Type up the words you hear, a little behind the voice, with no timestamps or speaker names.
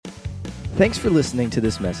Thanks for listening to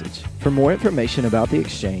this message. For more information about The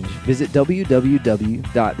Exchange, visit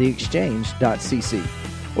www.theexchange.cc.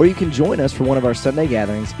 Or you can join us for one of our Sunday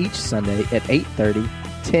gatherings each Sunday at 8:30,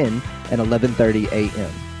 10, and 11:30 a.m.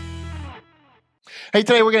 Hey,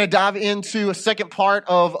 today we're going to dive into a second part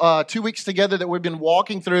of 2 weeks together that we've been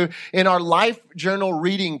walking through in our Life Journal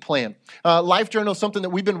reading plan. Life Journal is something that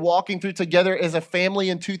we've been walking through together as a family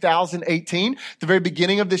in 2018. At the very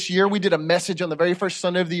beginning of this year, we did a message on the very first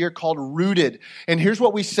Sunday of the year called Rooted. And here's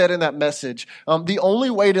what we said in that message. The only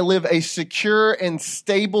way to live a secure and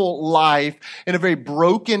stable life in a very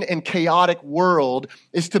broken and chaotic world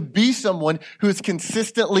is to be someone who is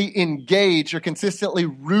consistently engaged or consistently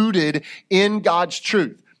rooted in God's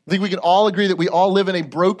truth. I think we can all agree that we all live in a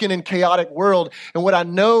broken and chaotic world. And what I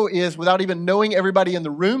know is, without even knowing everybody in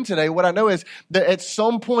the room today, what I know is that at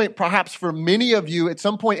some point, perhaps for many of you, at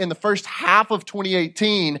some point in the first half of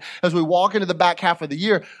 2018, as we walk into the back half of the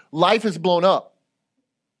year, life has blown up.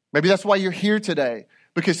 Maybe that's why you're here today,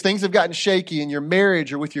 because things have gotten shaky in your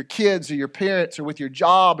marriage or with your kids or your parents or with your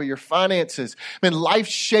job or your finances. Man, life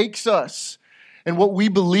shakes us. And what we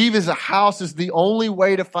believe is a house is the only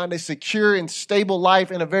way to find a secure and stable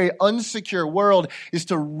life in a very unsecure world is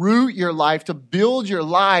to root your life, to build your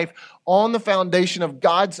life on the foundation of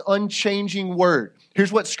God's unchanging word.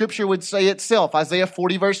 Here's what Scripture would say itself, Isaiah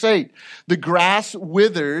 40, verse 8. The grass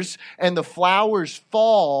withers and the flowers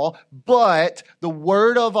fall, but the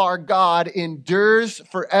word of our God endures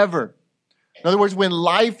forever. In other words, when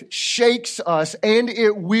life shakes us, and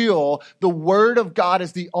it will, the Word of God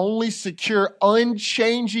is the only secure,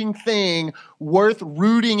 unchanging thing worth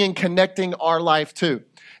rooting and connecting our life to.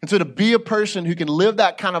 And so to be a person who can live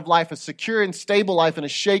that kind of life, a secure and stable life in a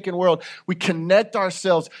shaken world, we connect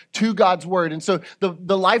ourselves to God's Word. And so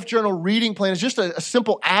the Life Journal reading plan is just a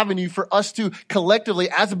simple avenue for us to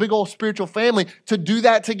collectively, as a big old spiritual family, to do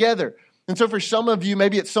that together. And so for some of you,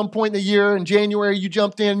 maybe at some point in the year, in January, you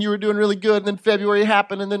jumped in, you were doing really good, and then February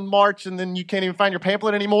happened, and then March, and then you can't even find your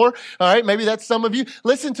pamphlet anymore. All right, maybe that's some of you.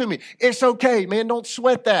 Listen to me. It's okay, man. Don't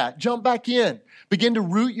sweat that. Jump back in. Begin to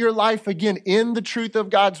root your life again in the truth of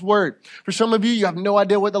God's Word. For some of you, you have no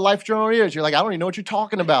idea what the Life Journal is. You're like, I don't even know what you're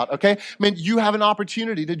talking about, okay? I mean, you have an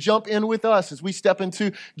opportunity to jump in with us as we step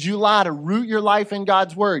into July to root your life in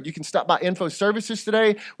God's Word. You can stop by Info Services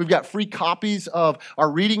today. We've got free copies of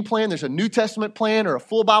our reading plan. There's a New Testament plan or a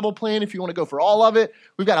full Bible plan if you want to go for all of it.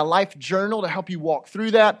 We've got a Life Journal to help you walk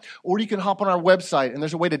through that. Or you can hop on our website, and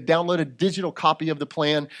there's a way to download a digital copy of the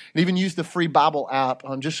plan and even use the free Bible app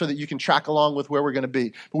just so that you can track along with where we're going to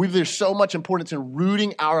be. But there's so much importance in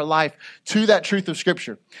rooting our life to that truth of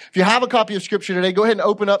Scripture. If you have a copy of Scripture today, go ahead and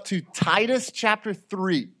open up to Titus chapter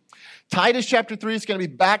 3. Titus chapter 3 is going to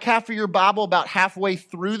be back half of your Bible, about halfway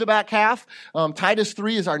through the back half. Titus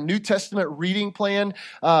 3 is our New Testament reading plan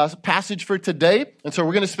passage for today. And so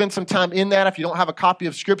we're going to spend some time in that. If you don't have a copy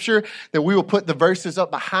of Scripture, then we will put the verses up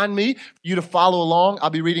behind me for you to follow along. I'll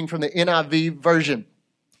be reading from the NIV version.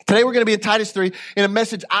 Today we're going to be in Titus 3 in a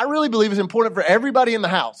message I really believe is important for everybody in the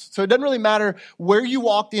house. So it doesn't really matter where you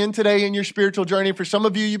walked in today in your spiritual journey. For some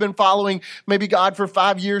of you, you've been following maybe God for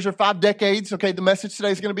 5 years or 5 decades. Okay, the message today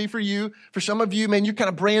is going to be for you. For some of you, man, you're kind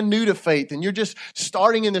of brand new to faith and you're just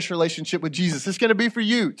starting in this relationship with Jesus. It's going to be for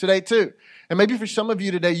you today too. And maybe for some of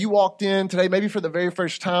you today, you walked in today maybe for the very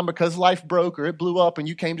first time because life broke or it blew up and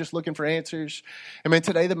you came just looking for answers. And man,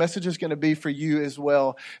 today the message is going to be for you as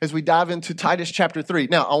well as we dive into Titus chapter 3.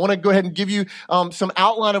 Now, I want to go ahead and give you some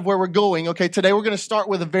outline of where we're going. Okay, today we're going to start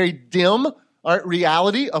with a very dim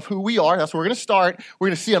reality of who we are. That's where we're going to start. We're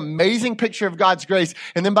going to see an amazing picture of God's grace.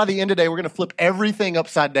 And then by the end of the day, we're going to flip everything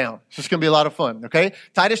upside down. So it's going to be a lot of fun, okay?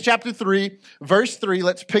 Titus chapter 3, verse 3.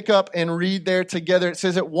 Let's pick up and read there together. It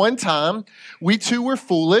says, at one time, we too were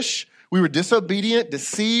foolish. We were disobedient,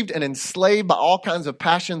 deceived, and enslaved by all kinds of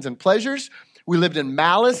passions and pleasures. We lived in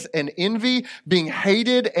malice and envy, being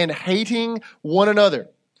hated and hating one another.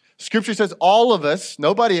 Scripture says all of us,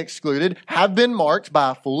 nobody excluded, have been marked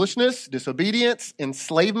by foolishness, disobedience,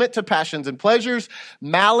 enslavement to passions and pleasures,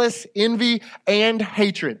 malice, envy, and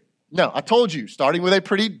hatred. Now, I told you, starting with a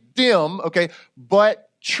pretty dim, okay,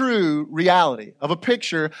 but true reality of a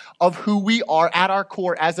picture of who we are at our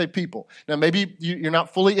core as a people. Now, maybe you're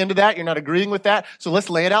not fully into that. You're not agreeing with that. So let's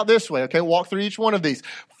lay it out this way, okay? Walk through each one of these.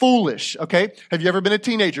 Foolish, okay? Have you ever been a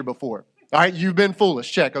teenager before? All right, you've been foolish.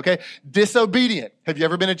 Check, okay? Disobedient. Have you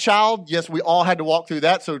ever been a child? Yes, we all had to walk through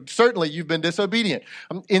that, so certainly you've been disobedient.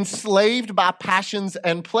 Enslaved by passions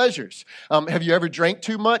and pleasures. Have you ever drank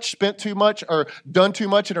too much, spent too much, or done too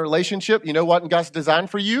much in a relationship? You know what God's designed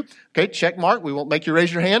for you? Okay, check mark. We won't make you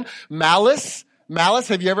raise your hand. Malice. Malice,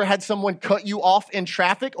 have you ever had someone cut you off in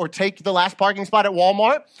traffic or take the last parking spot at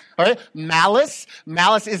Walmart? All right. Malice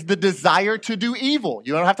is the desire to do evil.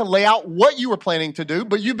 You don't have to lay out what you were planning to do,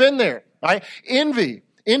 but you've been there. All right. Envy,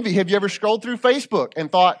 have you ever scrolled through Facebook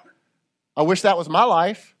and thought, I wish that was my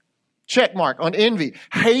life? Check mark on envy.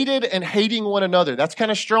 Hated and hating one another. That's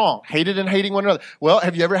kind of strong. Hated and hating one another. Well,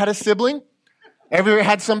 have you ever had a sibling? Ever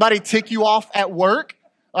had somebody tick you off at work?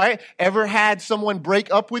 All right. Ever had someone break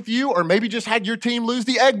up with you, or maybe just had your team lose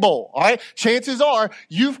the Egg Bowl? All right. Chances are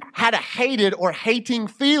you've had a hated or hating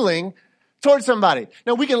feeling towards somebody.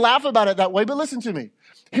 Now, we can laugh about it that way, but listen to me.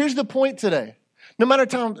 Here's the point today. No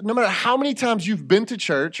matter how many times you've been to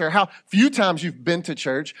church or how few times you've been to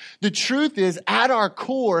church, the truth is, at our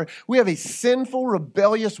core, we have a sinful,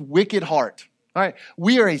 rebellious, wicked heart. All right.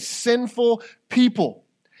 We are a sinful people.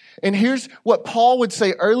 And here's what Paul would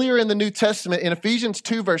say earlier in the New Testament in Ephesians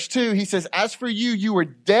 2, verse 2. He says, as for you, you were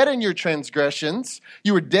dead in your transgressions.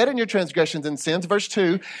 You were dead in your transgressions and sins, verse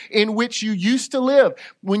 2, in which you used to live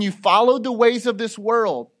when you followed the ways of this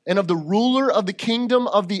world and of the ruler of the kingdom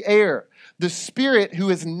of the air, the spirit who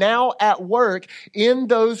is now at work in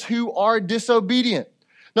those who are disobedient.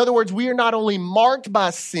 In other words, we are not only marked by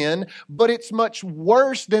sin, but it's much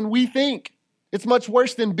worse than we think. It's much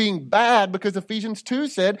worse than being bad, because Ephesians 2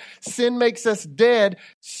 said sin makes us dead,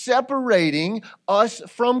 separating us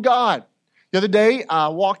from God. The other day, I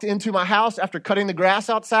walked into my house after cutting the grass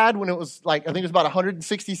outside when it was I think it was about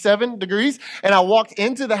 167 degrees. And I walked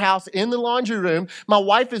into the house in the laundry room. My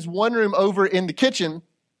wife is one room over in the kitchen.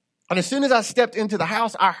 And as soon as I stepped into the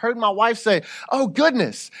house, I heard my wife say, oh,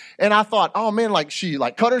 goodness. And I thought, oh, man, she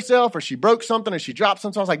cut herself, or she broke something, or she dropped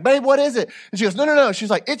something. So I was like, babe, what is it? And she goes, no. She's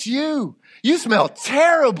like, it's you. You smell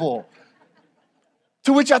terrible.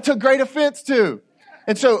 To which I took great offense to.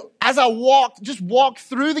 And so as I walked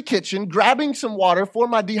through the kitchen, grabbing some water for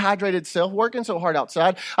my dehydrated self, working so hard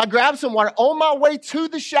outside, I grabbed some water on my way to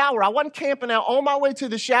the shower. I wasn't camping out. On my way to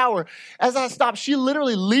the shower, as I stopped, she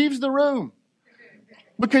literally leaves the room.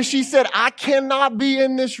 Because she said, I cannot be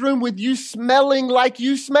in this room with you smelling like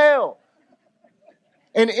you smell.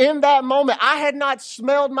 And in that moment, I had not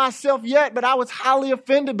smelled myself yet, but I was highly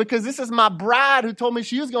offended, because this is my bride who told me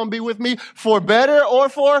she was going to be with me for better or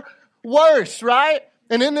for worse, right?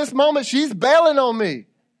 And in this moment, she's bailing on me.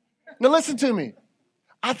 Now listen to me.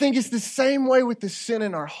 I think it's the same way with the sin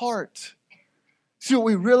in our heart. See, what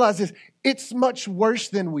we realize is it's much worse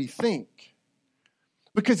than we think.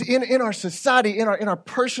 Because in our society, in our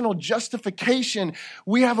personal justification,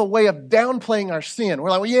 we have a way of downplaying our sin. We're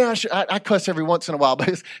like, well, yeah, I cuss every once in a while, but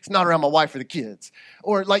it's not around my wife or the kids.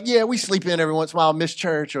 Or yeah, we sleep in every once in a while, miss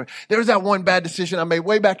church. Or there was that one bad decision I made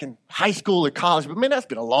way back in high school or college, but man, that's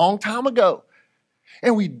been a long time ago.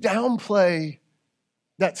 And we downplay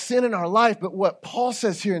that sin in our life. But what Paul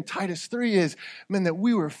says here in Titus 3 is, man, that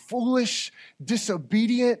we were foolish,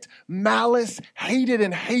 disobedient, malice, hated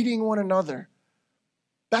and hating one another.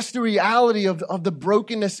 That's the reality of the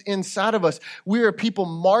brokenness inside of us. We are people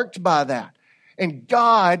marked by that. And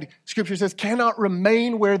God, Scripture says, cannot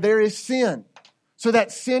remain where there is sin. So that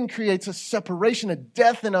sin creates a separation, a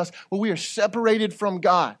death in us where we are separated from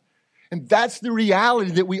God. And that's the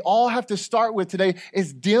reality that we all have to start with today,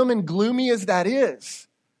 as dim and gloomy as that is.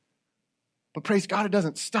 But praise God, it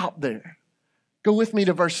doesn't stop there. Go with me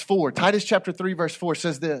to verse 4. Titus chapter 3, verse 4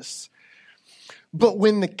 says this. But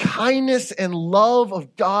when the kindness and love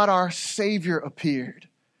of God our Savior appeared,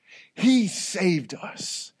 He saved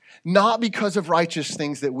us, not because of righteous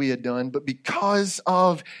things that we had done, but because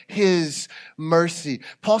of His mercy.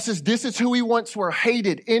 Paul says this is who we once were: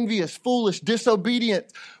 hated, envious, foolish,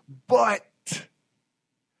 disobedient. But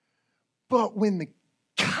when the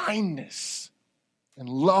kindness and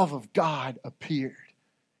love of God appeared,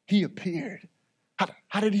 He appeared.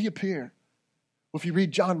 How did He appear? Well, if you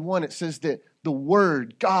read John 1, it says that the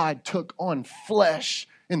Word, God, took on flesh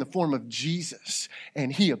in the form of Jesus,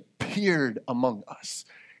 and He appeared among us.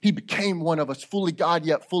 He became one of us, fully God,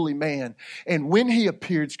 yet fully man. And when He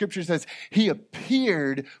appeared, Scripture says He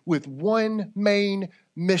appeared with one main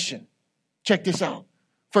mission. Check this out.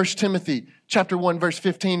 1 Timothy chapter 1, verse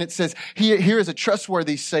 15, it says, here is a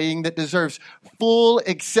trustworthy saying that deserves full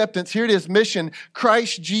acceptance. Here it is, mission.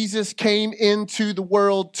 Christ Jesus came into the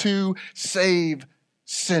world to save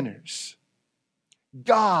sinners.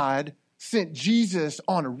 God sent Jesus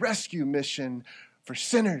on a rescue mission for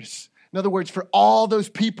sinners. In other words, for all those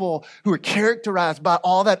people who are characterized by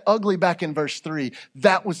all that ugly back in verse 3,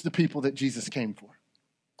 that was the people that Jesus came for.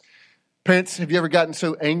 Parents, have you ever gotten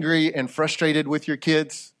so angry and frustrated with your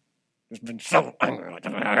kids? just been so angry with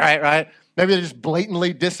them, right? Maybe they just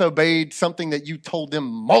blatantly disobeyed something that you told them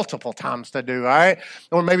multiple times to do, all right?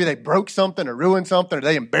 Or maybe they broke something or ruined something, or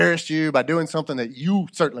they embarrassed you by doing something that you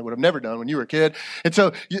certainly would have never done when you were a kid. And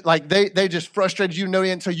so, they just frustrated you,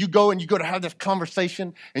 and so you go to have this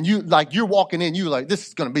conversation, and you're walking in, this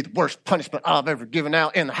is going to be the worst punishment I've ever given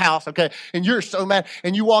out in the house, okay? And you're so mad,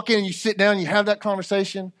 and you walk in and you sit down and you have that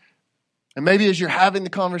conversation, and maybe as you're having the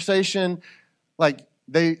conversation,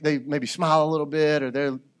 they maybe smile a little bit, or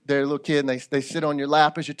they're a little kid and they sit on your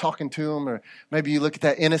lap as you're talking to them, or maybe you look at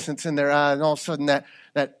that innocence in their eye, and all of a sudden that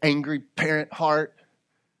angry parent heart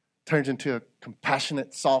turns into a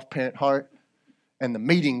compassionate, soft parent heart, and the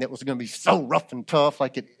meeting that was going to be so rough and tough,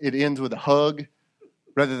 it ends with a hug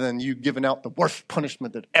rather than you giving out the worst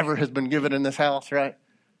punishment that ever has been given in this house, right?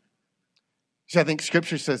 So I think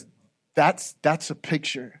Scripture says that's a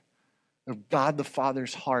picture of God the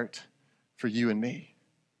Father's heart for you and me,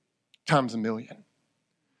 times a million.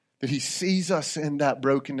 That he sees us in that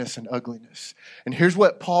brokenness and ugliness. And here's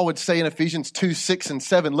what Paul would say in Ephesians 2, 6, and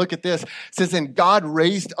 7. Look at this. It says, and God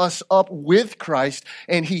raised us up with Christ,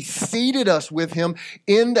 and he seated us with him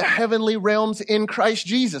in the heavenly realms in Christ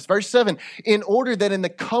Jesus. Verse 7, in order that in the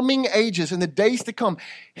coming ages, in the days to come,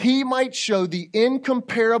 he might show the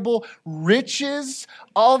incomparable riches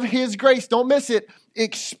of his grace. Don't miss it.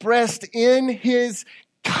 Expressed in his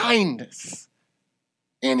kindness.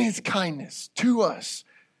 In his kindness to us.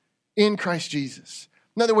 In Christ Jesus.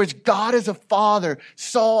 In other words, God as a father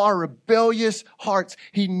saw our rebellious hearts.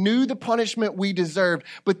 He knew the punishment we deserved,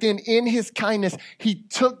 but then in his kindness, he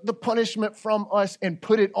took the punishment from us and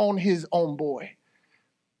put it on his own boy.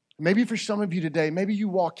 Maybe for some of you today, maybe you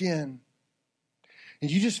walk in and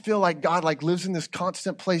you just feel like God lives in this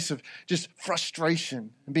constant place of just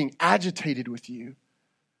frustration and being agitated with you.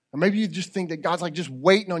 Or maybe you just think that God's just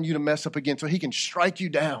waiting on you to mess up again so he can strike you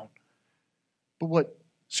down. But what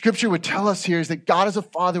Scripture would tell us here is that God is a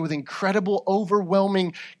father with incredible,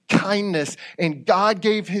 overwhelming kindness, and God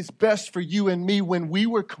gave his best for you and me when we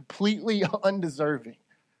were completely undeserving.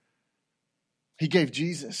 He gave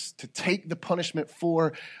Jesus to take the punishment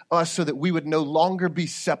for us so that we would no longer be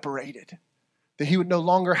separated, that he would no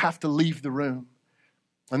longer have to leave the room.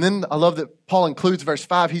 And then I love that Paul includes verse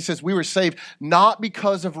 5. He says, we were saved not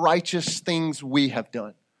because of righteous things we have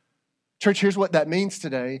done. Church, here's what that means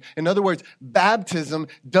today. In other words, baptism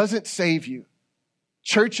doesn't save you.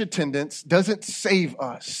 Church attendance doesn't save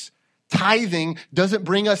us. Tithing doesn't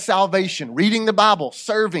bring us salvation. Reading the Bible,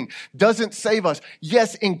 serving doesn't save us.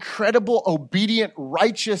 Yes, incredible, obedient,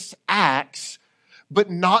 righteous acts,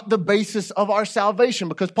 but not the basis of our salvation.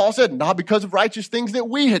 Because Paul said, not because of righteous things that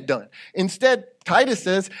we had done. Instead, Titus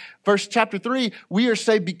says, chapter 3, we are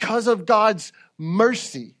saved because of God's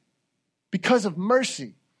mercy. Because of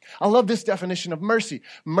mercy. I love this definition of mercy.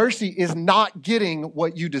 Mercy is not getting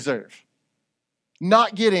what you deserve.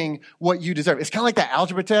 Not getting what you deserve. It's kind of like that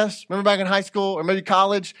algebra test. Remember back in high school or maybe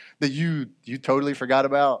college that you totally forgot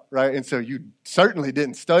about, right? And so you certainly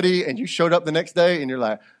didn't study and you showed up the next day and you're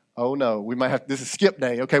like, oh no, this is skip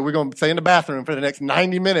day. Okay, we're going to stay in the bathroom for the next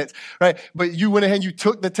 90 minutes, right? But you went ahead, you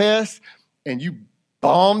took the test and you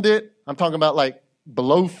bombed it. I'm talking about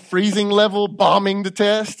below freezing level, bombing the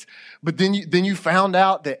test. But then you found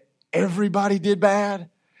out that everybody did bad.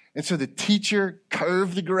 And so the teacher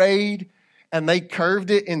curved the grade, and they curved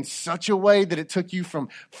it in such a way that it took you from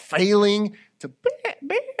failing to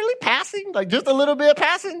barely passing, just a little bit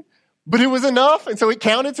passing. But it was enough, and so it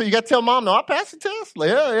counted. So you got to tell mom, no, I passed the test.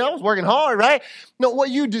 Yeah, I was working hard, right? No, what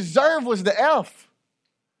you deserve was the F.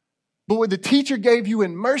 But what the teacher gave you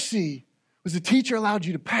in mercy was the teacher allowed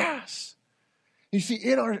you to pass. You see,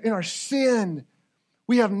 in our sin,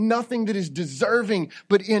 we have nothing that is deserving,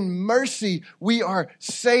 but in mercy, we are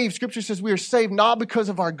saved. Scripture says we are saved not because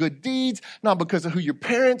of our good deeds, not because of who your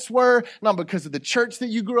parents were, not because of the church that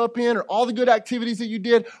you grew up in or all the good activities that you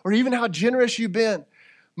did, or even how generous you've been.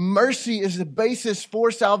 Mercy is the basis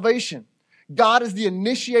for salvation. God is the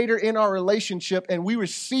initiator in our relationship, and we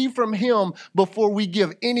receive from him before we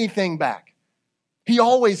give anything back. He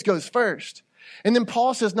always goes first. And then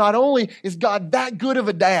Paul says, not only is God that good of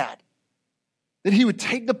a dad, that he would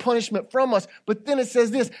take the punishment from us, but then it says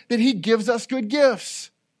this, that he gives us good gifts.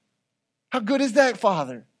 How good is that,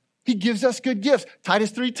 Father? He gives us good gifts. Titus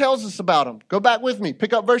 3 tells us about them. Go back with me.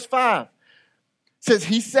 Pick up verse 5. It says,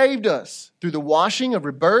 he saved us through the washing of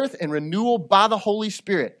rebirth and renewal by the Holy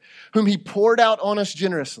Spirit, whom he poured out on us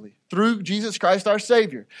generously through Jesus Christ our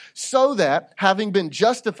Savior, so that, having been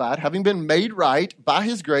justified, having been made right by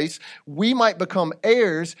his grace, we might become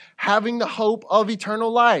heirs, having the hope of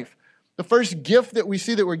eternal life. The first gift that we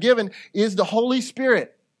see that we're given is the Holy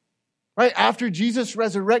Spirit. Right after Jesus'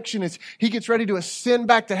 resurrection, he gets ready to ascend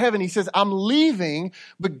back to heaven. He says, I'm leaving,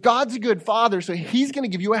 but God's a good Father, so he's going to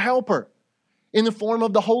give you a helper in the form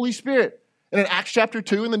of the Holy Spirit. And in Acts chapter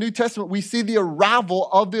 2 in the New Testament, we see the arrival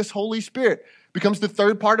of this Holy Spirit. Becomes the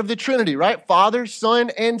third part of the Trinity, right? Father, Son,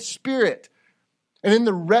 and Spirit. And in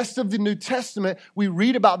the rest of the New Testament, we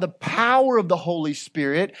read about the power of the Holy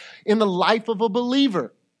Spirit in the life of a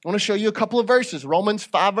believer. I want to show you a couple of verses. Romans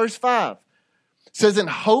 5, verse 5. It says, and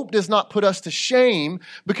hope does not put us to shame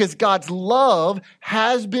because God's love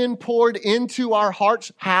has been poured into our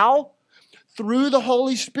hearts. How? Through the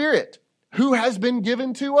Holy Spirit, who has been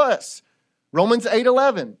given to us. Romans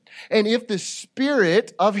 8:11. And if the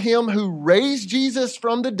Spirit of him who raised Jesus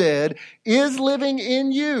from the dead is living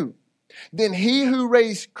in you, then he who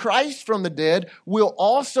raised Christ from the dead will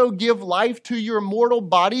also give life to your mortal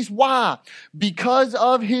bodies. Why? Because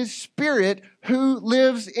of his Spirit who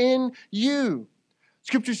lives in you.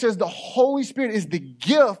 Scripture says the Holy Spirit is the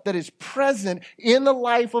gift that is present in the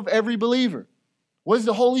life of every believer. What does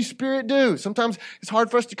the Holy Spirit do? Sometimes it's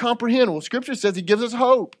hard for us to comprehend. Well, Scripture says he gives us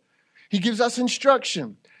hope. He gives us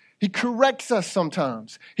instruction. He corrects us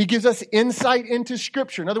sometimes. He gives us insight into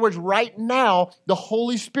Scripture. In other words, right now, the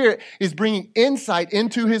Holy Spirit is bringing insight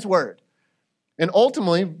into his word. And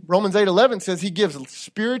ultimately, Romans 8:11 says he gives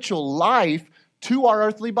spiritual life to our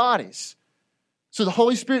earthly bodies. So the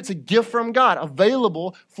Holy Spirit's a gift from God,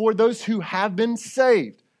 available for those who have been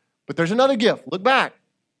saved. But there's another gift. Look back.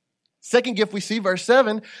 Second gift we see, verse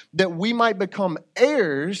 7, that we might become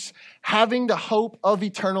heirs, having the hope of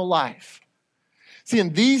eternal life. See,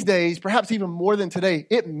 in these days, perhaps even more than today,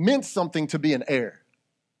 it meant something to be an heir.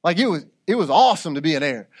 Like it was awesome to be an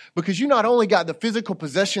heir because you not only got the physical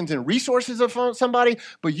possessions and resources of somebody,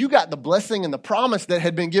 but you got the blessing and the promise that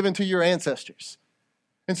had been given to your ancestors.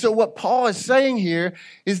 And so what Paul is saying here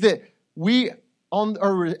is that we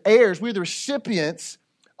are heirs, we're the recipients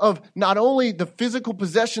of not only the physical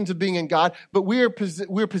possessions of being in God, but we're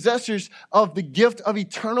possessors of the gift of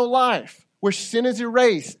eternal life, where sin is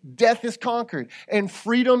erased, death is conquered, and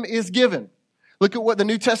freedom is given. Look at what the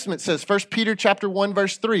New Testament says. 1 Peter chapter 1,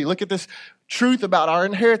 verse 3. Look at this truth about our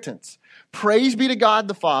inheritance. Praise be to God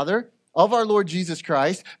the Father of our Lord Jesus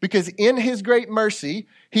Christ, because in his great mercy,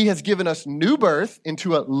 he has given us new birth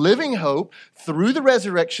into a living hope through the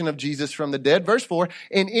resurrection of Jesus from the dead, verse 4,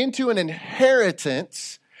 and into an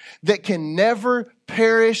inheritance that can never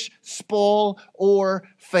perish, spoil, or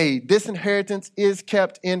fade. This inheritance is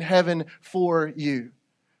kept in heaven for you.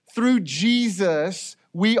 Through Jesus,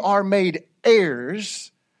 we are made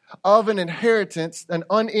heirs of an inheritance, an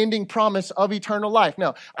unending promise of eternal life.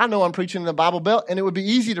 Now, I know I'm preaching in the Bible Belt, and it would be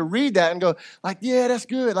easy to read that and go, like, yeah, that's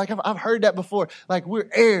good. Like, I've heard that before. Like, we're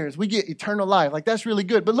heirs. We get eternal life. Like, that's really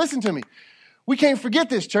good. But listen to me. We can't forget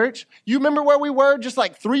this, church. You remember where we were just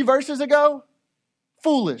like 3 verses ago?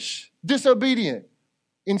 Foolish, disobedient,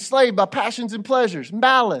 enslaved by passions and pleasures,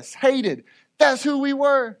 malice, hated. That's who we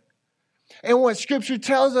were. And what Scripture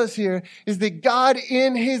tells us here is that God,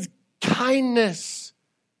 in his kindness,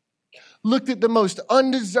 looked at the most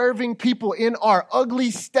undeserving people in our ugly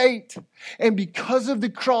state. And because of the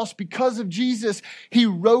cross, because of Jesus, he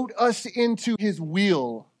wrote us into his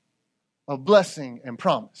wheel of blessing and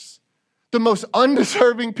promise. The most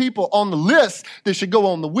undeserving people on the list that should go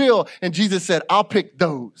on the wheel. And Jesus said, I'll pick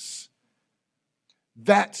those.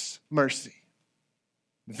 That's mercy.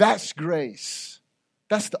 That's grace.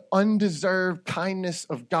 That's the undeserved kindness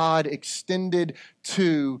of God extended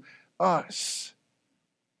to us.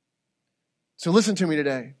 So listen to me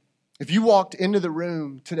today. If you walked into the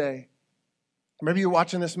room today, maybe you're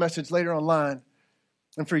watching this message later online,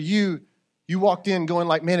 and for you, you walked in going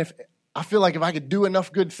like, man, if I feel like if I could do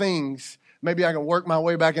enough good things, maybe I can work my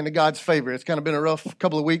way back into God's favor. It's kind of been a rough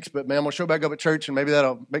couple of weeks, but man, I'm going to show back up at church, and maybe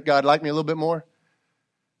that'll make God like me a little bit more.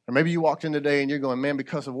 Or maybe you walked in today and you're going, man,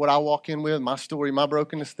 because of what I walk in with, my story, my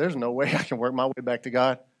brokenness, there's no way I can work my way back to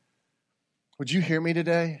God. Would you hear me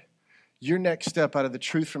today? Your next step out of the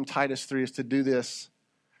truth from Titus 3 is to do this,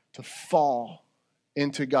 to fall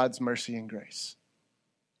into God's mercy and grace.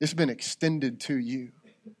 It's been extended to you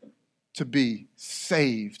to be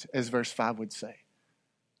saved, as verse 5 would say,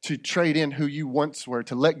 to trade in who you once were,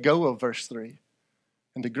 to let go of verse 3,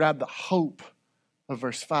 and to grab the hope of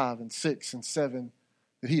verse 5 and 6 and 7,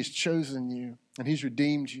 that he has chosen you and he's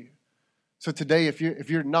redeemed you. So today, if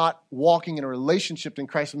you're not walking in a relationship in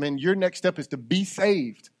Christ, man, your next step is to be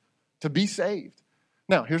saved. To be saved.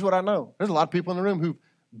 Now, here's what I know. There's a lot of people in the room who've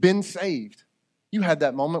been saved. You had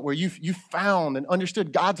that moment where you found and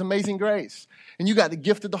understood God's amazing grace. And you got the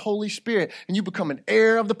gift of the Holy Spirit. And you become an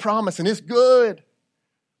heir of the promise. And it's good.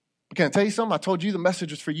 But can I tell you something? I told you the message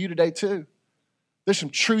was for you today too. There's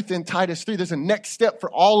some truth in Titus 3. There's a next step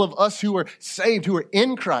for all of us who are saved, who are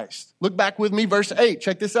in Christ. Look back with me, verse 8.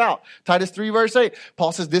 Check this out. Titus 3, verse 8.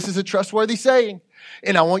 Paul says, this is a trustworthy saying,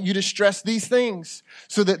 and I want you to stress these things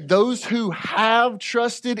so that those who have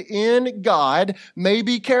trusted in God may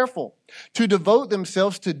be careful to devote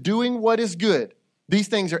themselves to doing what is good. These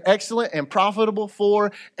things are excellent and profitable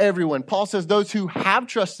for everyone. Paul says those who have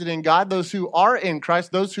trusted in God, those who are in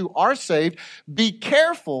Christ, those who are saved, be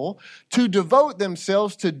careful to devote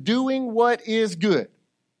themselves to doing what is good.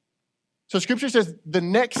 So Scripture says the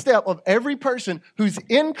next step of every person who's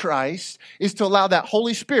in Christ is to allow that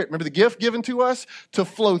Holy Spirit, remember the gift given to us, to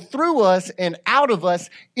flow through us and out of us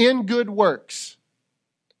in good works.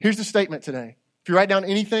 Here's the statement today. If you write down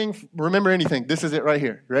anything, remember anything, this is it right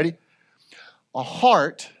here. You ready? A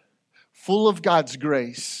heart full of God's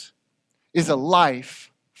grace is a life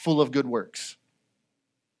full of good works.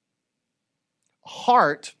 A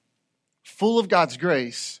heart full of God's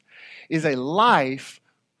grace is a life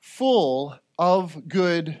full of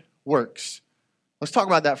good works. Let's talk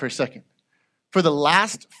about that for a second. For the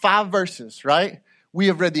last 5 verses, right, we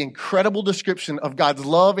have read the incredible description of God's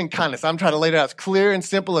love and kindness. I'm trying to lay it out as clear and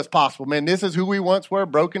simple as possible. Man, this is who we once were,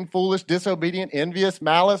 broken, foolish, disobedient, envious,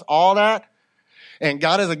 malice, all that. And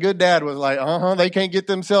God as a good dad was like, they can't get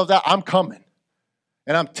themselves out. I'm coming.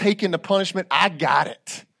 And I'm taking the punishment. I got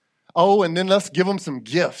it. Oh, and then let's give them some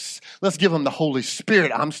gifts. Let's give them the Holy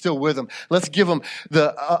Spirit. I'm still with them. Let's give them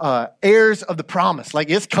the heirs of the promise.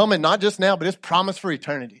 Like it's coming, not just now, but it's promised for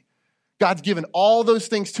eternity. God's given all those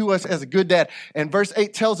things to us as a good dad. And verse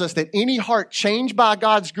 8 tells us that any heart changed by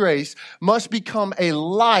God's grace must become a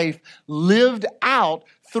life lived out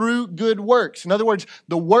through good works. In other words,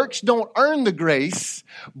 the works don't earn the grace,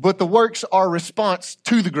 but the works are a response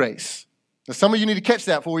to the grace. Now, some of you need to catch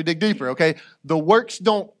that before we dig deeper, okay? The works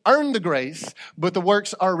don't earn the grace, but the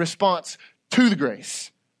works are a response to the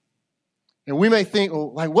grace. And we may think,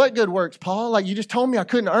 well, like, what good works, Paul? Like, you just told me I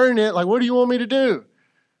couldn't earn it. Like, what do you want me to do?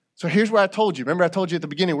 So here's what I told you. Remember I told you at the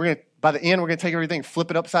beginning, by the end, we're going to take everything,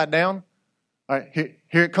 flip it upside down? All right,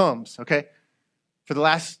 here it comes, okay? For the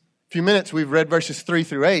last few minutes, we've read verses 3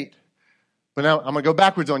 through 8. But now I'm going to go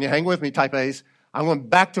backwards on you. Hang with me, type A's. I'm going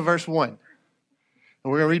back to verse 1. And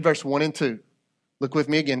we're going to read verse 1 and 2. Look with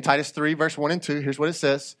me again. Titus 3, verse 1 and 2. Here's what it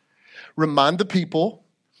says. Remind the people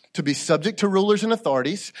to be subject to rulers and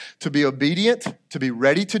authorities, to be obedient, to be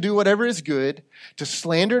ready to do whatever is good, to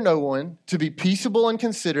slander no one, to be peaceable and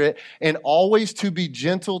considerate, and always to be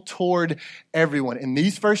gentle toward everyone. In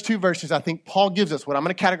these first 2 verses, I think Paul gives us what I'm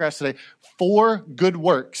going to categorize today, 4 good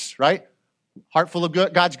works, right? Heart full of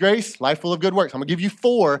God's grace, life full of good works. I'm going to give you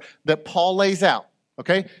 4 that Paul lays out,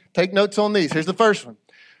 okay? Take notes on these. Here's the first one.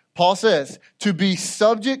 Paul says, to be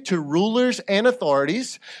subject to rulers and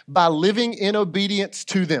authorities by living in obedience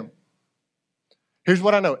to them. Here's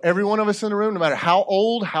what I know. Every one of us in the room, no matter how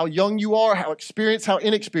old, how young you are, how experienced, how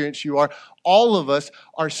inexperienced you are, all of us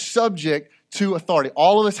are subject to authority.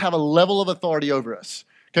 All of us have a level of authority over us.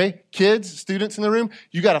 Okay? Kids, students in the room,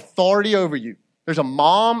 you got authority over you. There's a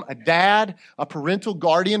mom, a dad, a parental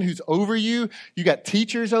guardian who's over you. You got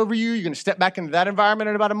teachers over you. You're going to step back into that environment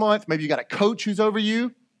in about a month. Maybe you got a coach who's over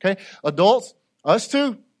you. Okay, adults, us too,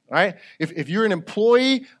 all right? If you're an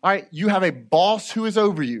employee, all right, you have a boss who is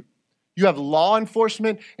over you. You have law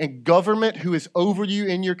enforcement and government who is over you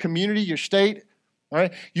in your community, your state, all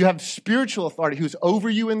right? You have spiritual authority who's over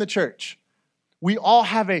you in the church. We all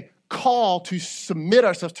have a call to submit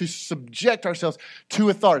ourselves, to subject ourselves to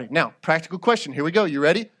authority. Now, practical question. Here we go. You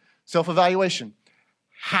ready? Self-evaluation.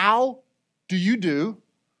 How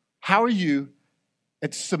are you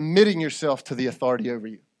at submitting yourself to the authority over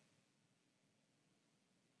you?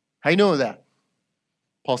 How you doing with that?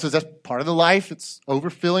 Paul says that's part of the life. It's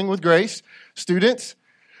overfilling with grace. Students,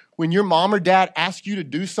 when your mom or dad ask you to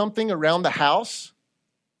do something around the house,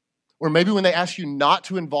 or maybe when they ask you not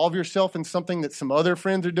to involve yourself in something that some other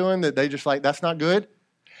friends are doing that they just like, that's not good,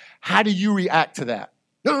 how do you react to that?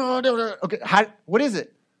 No. Okay, what is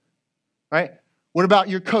it? Right? What about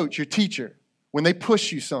your coach, your teacher, when they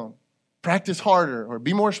push you some? Practice harder or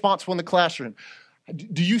be more responsible in the classroom.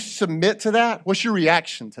 Do you submit to that? What's your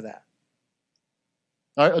reaction to that?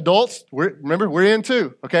 All right, adults, remember, we're in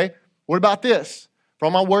too, okay? What about this? For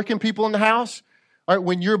all my working people in the house, all right,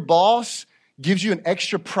 when your boss gives you an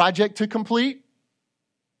extra project to complete,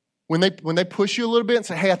 when they push you a little bit and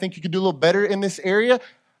say, hey, I think you could do a little better in this area,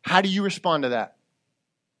 how do you respond to that?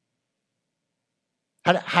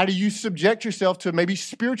 How do you subject yourself to maybe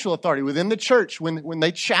spiritual authority within the church when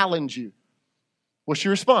they challenge you? What's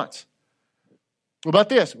your response? What about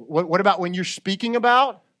this? What about when you're speaking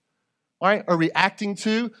about, all right, or reacting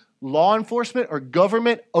to law enforcement or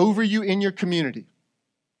government over you in your community?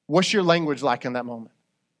 What's your language like in that moment?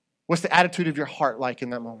 What's the attitude of your heart like in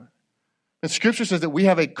that moment? And Scripture says that we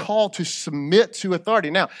have a call to submit to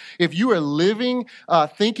authority. Now, if you are living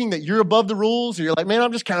thinking that you're above the rules, or you're like, man,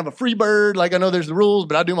 I'm just kind of a free bird. Like, I know there's the rules,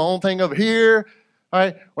 but I do my own thing over here. All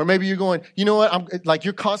right. Or maybe you're going, you know what?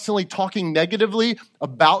 You're constantly talking negatively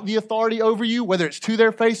about the authority over you, whether it's to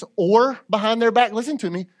their face or behind their back. Listen to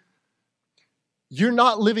me. You're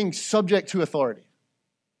not living subject to authority.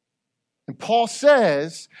 And Paul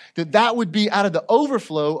says that that would be out of the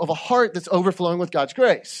overflow of a heart that's overflowing with God's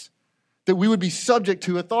grace, that we would be subject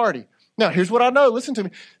to authority. Now, here's what I know. Listen to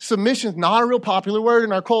me. Submission is not a real popular word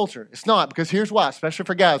in our culture. It's not, because here's why, especially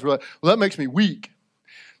for guys. We're like, well, that makes me weak.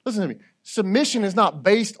 Listen to me. Submission is not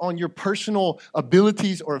based on your personal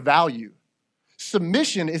abilities or value.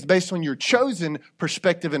 Submission is based on your chosen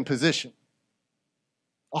perspective and position.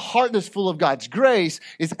 A heart that's full of God's grace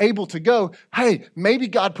is able to go, hey, maybe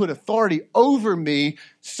God put authority over me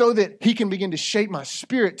so that he can begin to shape my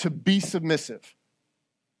spirit to be submissive.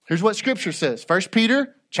 Here's what Scripture says. 1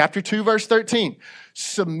 Peter chapter 2, verse 13.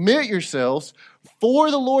 Submit yourselves for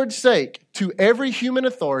the Lord's sake to every human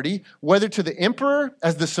authority, whether to the emperor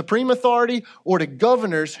as the supreme authority or to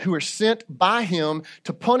governors who are sent by him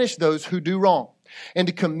to punish those who do wrong and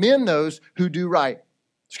to commend those who do right.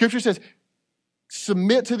 Scripture says,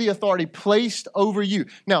 submit to the authority placed over you.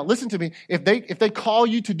 Now, listen to me. If they call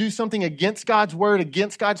you to do something against God's word,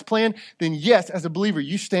 against God's plan, then yes, as a believer,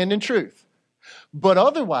 you stand in truth. But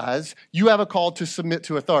otherwise, you have a call to submit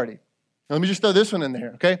to authority. Now, let me just throw this one in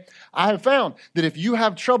there, okay? I have found that if you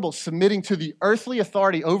have trouble submitting to the earthly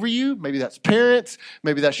authority over you, maybe that's parents,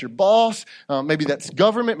 maybe that's your boss, maybe that's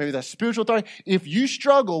government, maybe that's spiritual authority. If you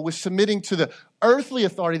struggle with submitting to the earthly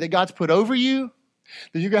authority that God's put over you,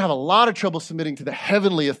 then you're going to have a lot of trouble submitting to the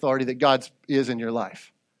heavenly authority that God is in your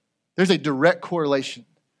life. There's a direct correlation.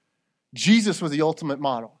 Jesus was the ultimate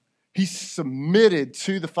model. He submitted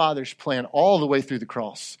to the Father's plan all the way through the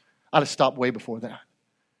cross. I'd have stopped way before that.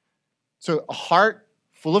 So a heart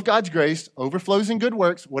full of God's grace overflows in good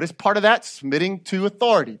works. What is part of that? Submitting to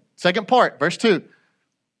authority. Second part, verse 2.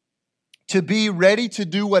 To be ready to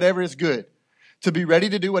do whatever is good. To be ready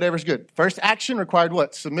to do whatever is good. First action required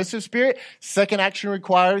what? Submissive spirit. Second action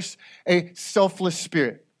requires a selfless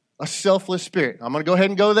spirit. A selfless spirit. I'm going to go ahead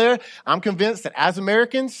and go there. I'm convinced that as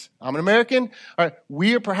Americans, I'm an American, all right,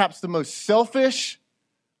 we are perhaps the most selfish,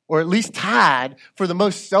 or at least tied for the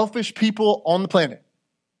most selfish people on the planet.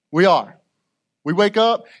 We are. We wake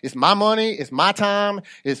up, it's my money, it's my time,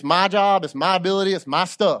 it's my job, it's my ability, it's my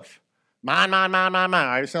stuff. Mine. All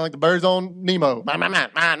right, you sound like the birds on Nemo. Mine. All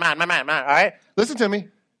right, listen to me.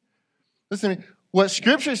 What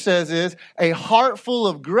Scripture says is a heart full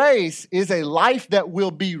of grace is a life that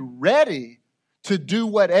will be ready to do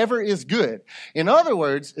whatever is good. In other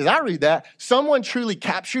words, as I read that, someone truly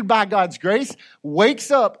captured by God's grace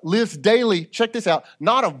wakes up, lives daily, check this out,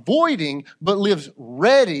 not avoiding, but lives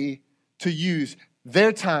ready to use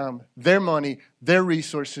their time, their money, their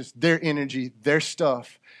resources, their energy, their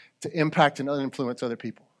stuff to impact and influence other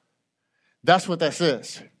people. That's what that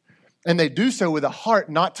says. And they do so with a heart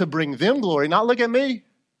not to bring them glory, not look at me,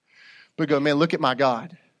 but go, man, look at my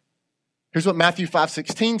God. Here's what Matthew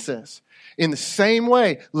 5:16 says. In the same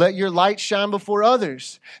way, let your light shine before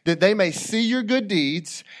others, that they may see your good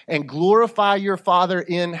deeds and glorify your Father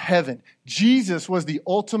in heaven. Jesus was the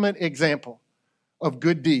ultimate example of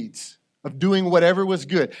good deeds, of doing whatever was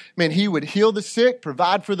good. Man, he would heal the sick,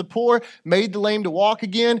 provide for the poor, made the lame to walk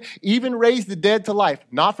again, even raise the dead to life,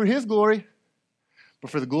 not for his glory, but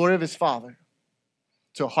for the glory of his Father.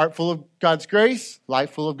 So a heart full of God's grace,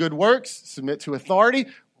 life full of good works, submit to authority.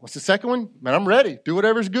 What's the second one? Man, I'm ready. Do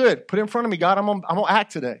whatever's good. Put it in front of me, God. I'm gonna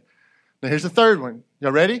act today. Now here's the third one.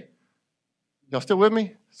 Y'all ready? Y'all still with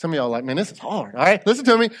me? Some of y'all are like, man, this is hard. All right, listen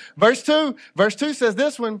to me. Verse 2 says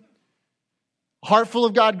this one. A heart full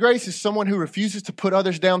of God's grace is someone who refuses to put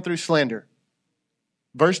others down through slander.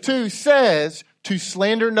 Verse 2 says to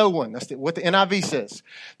slander no one. That's what the NIV says.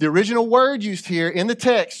 The original word used here in the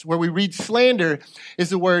text where we read slander is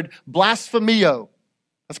the word blasphemio.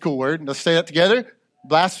 That's a cool word. Let's say that together.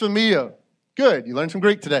 Blasphemio. Good. You learned some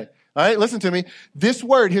Greek today. All right, listen to me. This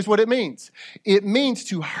word, here's what it means. It means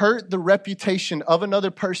to hurt the reputation of another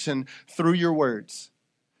person through your words.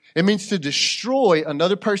 It means to destroy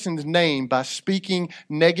another person's name by speaking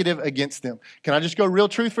negative against them. Can I just go real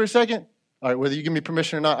truth for a second? All right, whether you give me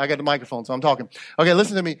permission or not, I got the microphone, so I'm talking. Okay,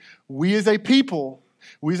 listen to me. We as a people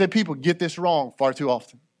get this wrong far too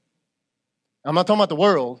often. I'm not talking about the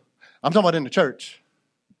world. I'm talking about in the church.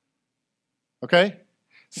 Okay?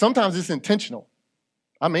 Sometimes it's intentional.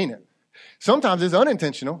 I mean it. Sometimes it's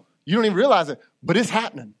unintentional. You don't even realize it, but it's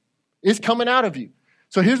happening. It's coming out of you.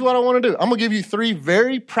 So here's what I want to do. I'm going to give you 3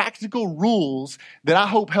 very practical rules that I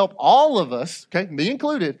hope help all of us, okay, me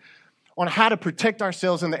included, on how to protect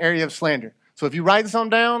ourselves in the area of slander. So if you write this on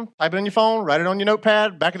down, type it on your phone, write it on your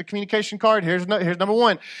notepad, back of the communication card, here's number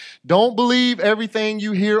 1. Don't believe everything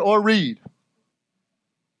you hear or read.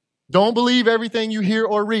 Don't believe everything you hear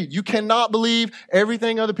or read. You cannot believe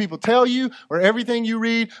everything other people tell you or everything you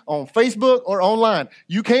read on Facebook or online.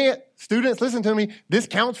 You can't. Students, listen to me. This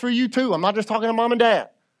counts for you too. I'm not just talking to mom and dad.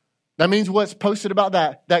 That means what's posted about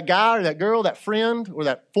that guy or that girl, that friend or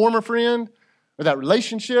that former friend or that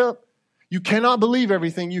relationship. You cannot believe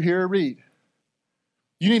everything you hear or read.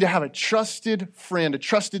 You need to have a trusted friend, a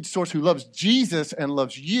trusted source who loves Jesus and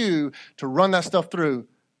loves you to run that stuff through,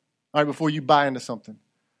 all right, before you buy into something.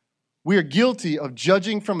 We are guilty of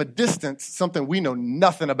judging from a distance something we know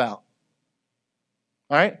nothing about.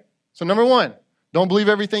 All right? So number 1, don't believe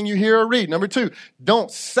everything you hear or read. Number 2, don't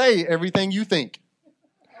say everything you think.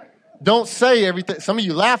 Don't say everything. Some of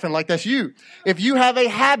you laughing like that's you. If you have a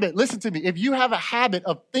habit, listen to me. If you have a habit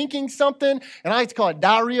of thinking something, and I like to call it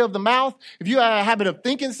diarrhea of the mouth. If you have a habit of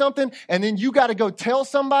thinking something, and then you got to go tell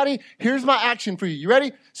somebody, here's my action for you. You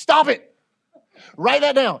ready? Stop it. Write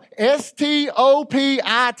that down. STOPIT.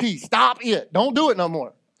 Stop it. Don't do it no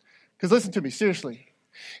more. Because listen to me, seriously.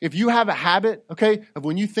 If you have a habit, okay, of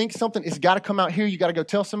when you think something, it's got to come out here. You got to go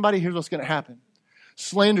tell somebody, here's what's going to happen.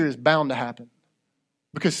 Slander is bound to happen.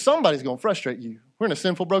 Because somebody's going to frustrate you. We're in a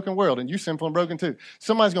sinful, broken world, and you're sinful and broken too.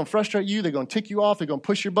 Somebody's going to frustrate you. They're going to tick you off. They're going to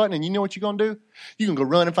push your button, and you know what you're going to do? You can go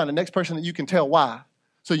run and find the next person that you can tell why,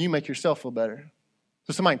 so you make yourself feel better.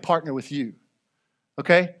 So somebody can partner with you,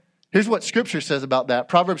 okay? Here's what Scripture says about that.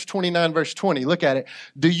 Proverbs 29, verse 20. Look at it.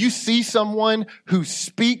 Do you see someone who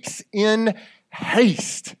speaks in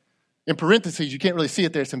haste? In parentheses, you can't really see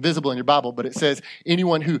it there. It's invisible in your Bible, but it says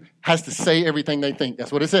anyone who has to say everything they think.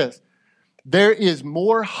 That's what it says. There is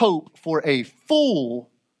more hope for a fool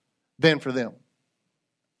than for them.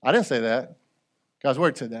 I didn't say that. God's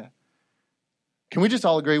word said that. Can we just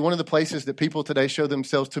all agree one of the places that people today show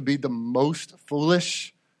themselves to be the most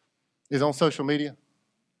foolish is on social media?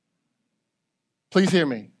 Please hear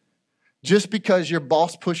me. Just because your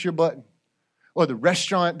boss pushed your button, or the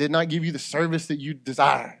restaurant did not give you the service that you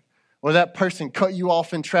desired, or that person cut you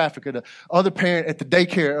off in traffic, or the other parent at the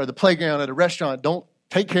daycare or the playground or the restaurant don't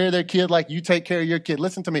take care of their kid like you take care of your kid.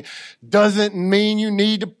 Listen to me. Doesn't mean you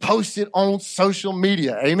need to post it on social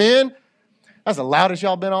media. Amen? That's the loudest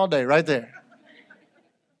y'all been all day right there.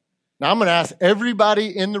 Now I'm going to ask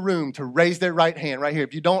everybody in the room to raise their right hand right here.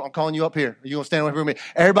 If you don't, I'm calling you up here. You're going to stand over me.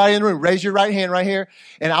 Everybody in the room, raise your right hand right here.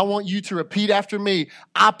 And I want you to repeat after me.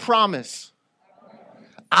 I promise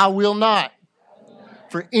I will not,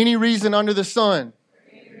 for any reason under the sun,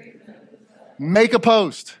 make a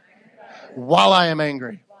post while I am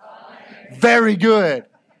angry. Very good.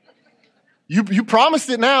 You promised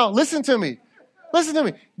it now. Listen to me. Listen to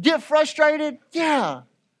me. Get frustrated? Yeah,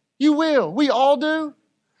 you will. We all do.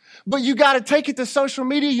 But you got to take it to social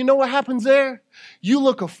media. You know what happens there? You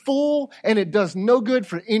look a fool, and it does no good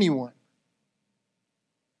for anyone.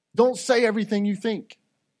 Don't say everything you think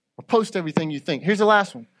or post everything you think. Here's the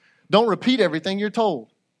last one. Don't repeat everything you're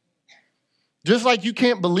told. Just like you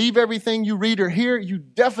can't believe everything you read or hear, you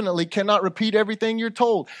definitely cannot repeat everything you're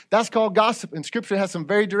told. That's called gossip, and Scripture has some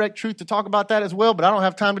very direct truth to talk about that as well, but I don't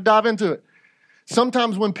have time to dive into it.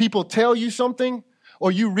 Sometimes when people tell you something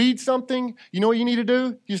or you read something, you know what you need to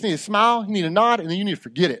do? You just need to smile, you need to nod, and then you need to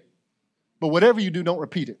forget it. But whatever you do, don't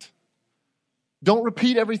repeat it. Don't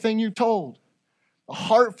repeat everything you're told. A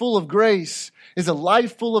heart full of grace is a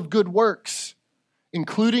life full of good works,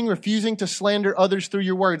 including refusing to slander others through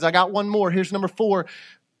your words. I got one more. Here's number 4.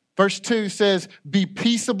 Verse 2 says, be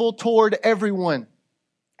peaceable toward everyone.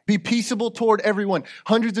 Be peaceable toward everyone.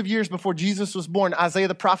 Hundreds of years before Jesus was born, Isaiah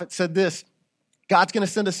the prophet said this. God's going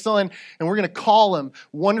to send a son, and we're going to call him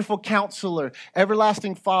Wonderful Counselor,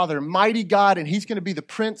 Everlasting Father, Mighty God, and he's going to be the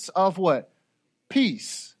Prince of what?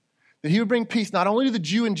 Peace. That he would bring peace not only to the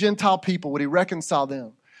Jew and Gentile people, would he reconcile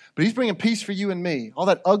them, but he's bringing peace for you and me. All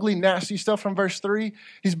that ugly, nasty stuff from verse 3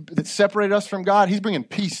 that separated us from God, he's bringing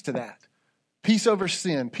peace to that. Peace over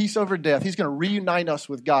sin, peace over death. He's going to reunite us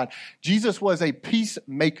with God. Jesus was a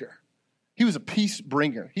peacemaker. He was a peace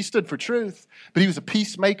bringer. He stood for truth, but he was a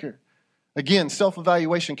peacemaker. Again,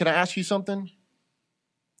 self-evaluation. Can I ask you something?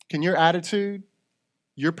 Can your attitude,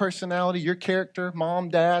 your personality, your character, mom,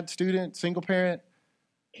 dad, student, single parent,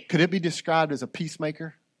 could it be described as a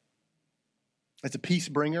peacemaker? As a peace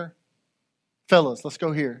bringer? Fellas, let's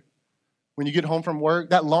go here. When you get home from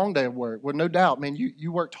work, that long day of work, well, no doubt, man,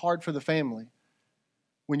 you worked hard for the family.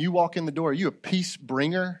 When you walk in the door, are you a peace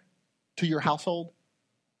bringer to your household?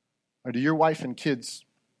 Or do your wife and kids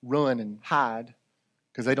run and hide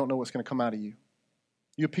because they don't know what's going to come out of you.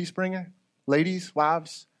 You a peace bringer? Ladies,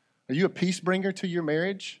 wives, are you a peace bringer to your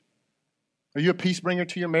marriage? Are you a peace bringer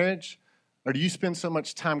to your marriage? Or do you spend so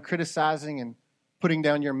much time criticizing and putting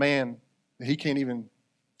down your man that he can't even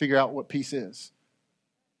figure out what peace is?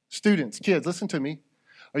 Students, kids, listen to me.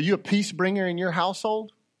 Are you a peace bringer in your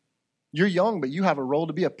household? You're young, but you have a role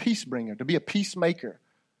to be a peace bringer, to be a peacemaker.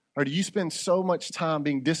 Or do you spend so much time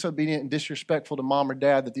being disobedient and disrespectful to mom or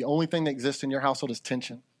dad that the only thing that exists in your household is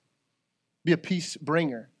tension? Be a peace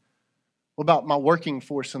bringer. What about my working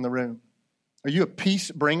force in the room? Are you a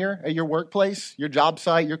peace bringer at your workplace, your job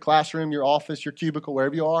site, your classroom, your office, your cubicle,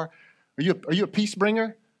 wherever you are? Are you a peace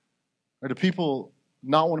bringer? Or do people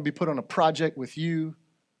not want to be put on a project with you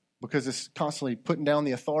because it's constantly putting down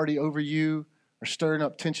the authority over you or stirring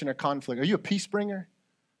up tension or conflict? Are you a peace bringer?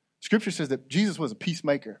 Scripture says that Jesus was a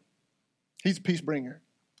peacemaker. He's a peace bringer.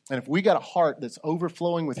 And if we got a heart that's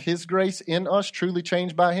overflowing with his grace in us, truly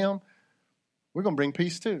changed by him, we're going to bring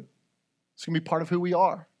peace too. It's going to be part of who we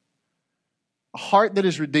are. A heart that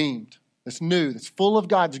is redeemed, that's new, that's full of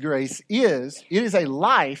God's grace it is a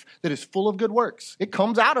life that is full of good works. It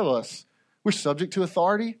comes out of us. We're subject to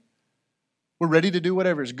authority. We're ready to do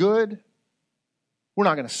whatever is good. We're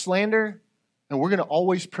not going to slander, and we're going to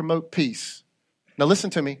always promote peace. Now listen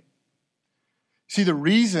to me. See, the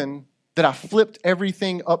reason that I flipped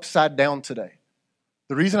everything upside down today,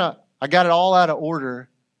 the reason I got it all out of order,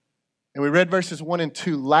 and we read verses 1 and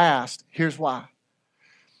 2 last, here's why.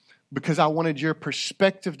 Because I wanted your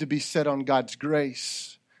perspective to be set on God's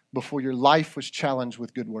grace before your life was challenged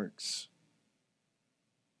with good works.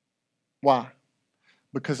 Why?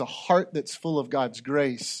 Because a heart that's full of God's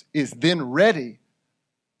grace is then ready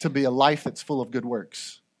to be a life that's full of good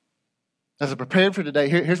works. As I prepared for today,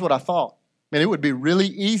 here's what I thought. Man, it would be really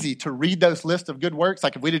easy to read those lists of good works.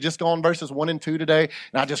 Like if we'd have just gone verses 1 and 2 today,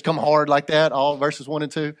 and I just come hard like that, all verses 1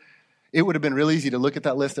 and 2, it would have been real easy to look at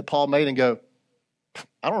that list that Paul made and go,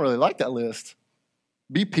 I don't really like that list.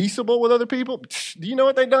 Be peaceable with other people? Do you know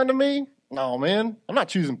what they've done to me? No, man, I'm not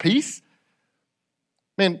choosing peace.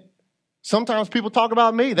 Man, sometimes people talk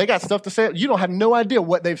about me. They got stuff to say. You don't have no idea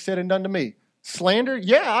what they've said and done to me. Slander?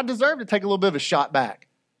 Yeah, I deserve to take a little bit of a shot back.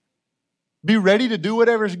 Be ready to do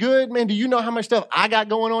whatever's good. Man, do you know how much stuff I got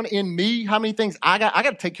going on in me? How many things I got? I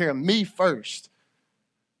got to take care of me first.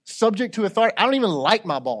 Subject to authority. I don't even like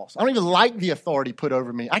my boss. I don't even like the authority put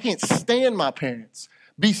over me. I can't stand my parents.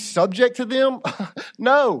 Be subject to them?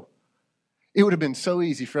 No. It would have been so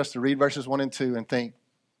easy for us to read verses 1 and 2 and think,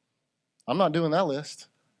 I'm not doing that list.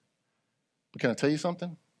 But can I tell you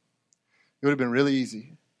something? It would have been really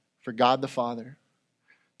easy for God the Father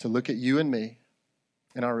to look at you and me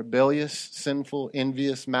in our rebellious, sinful,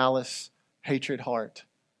 envious, malice, hatred heart,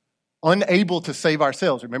 unable to save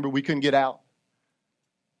ourselves. Remember, we couldn't get out.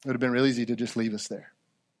 It would have been real easy to just leave us there.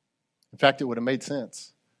 In fact, it would have made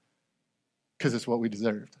sense because it's what we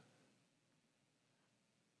deserved.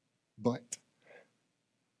 But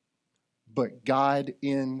God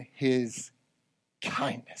in his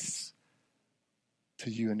kindness to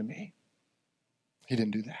you and to me, he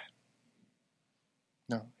didn't do that.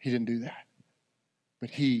 No, he didn't do that. But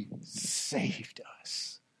he saved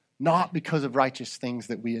us, not because of righteous things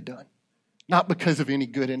that we had done. Not because of any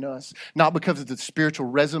good in us. Not because of the spiritual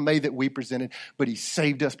resume that we presented. But he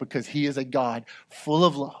saved us because he is a God full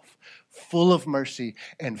of love, full of mercy,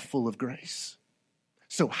 and full of grace.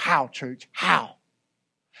 So how, church? How?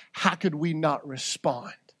 How could we not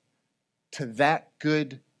respond to that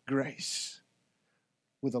good grace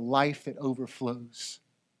with a life that overflows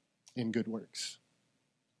in good works?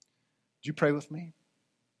 Would you pray with me?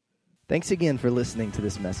 Thanks again for listening to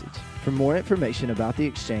this message. For more information about The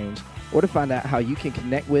Exchange, or to find out how you can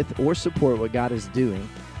connect with or support what God is doing,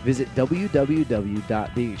 visit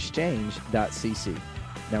www.theexchange.cc.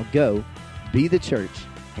 Now go, be the church,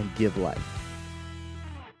 and give life.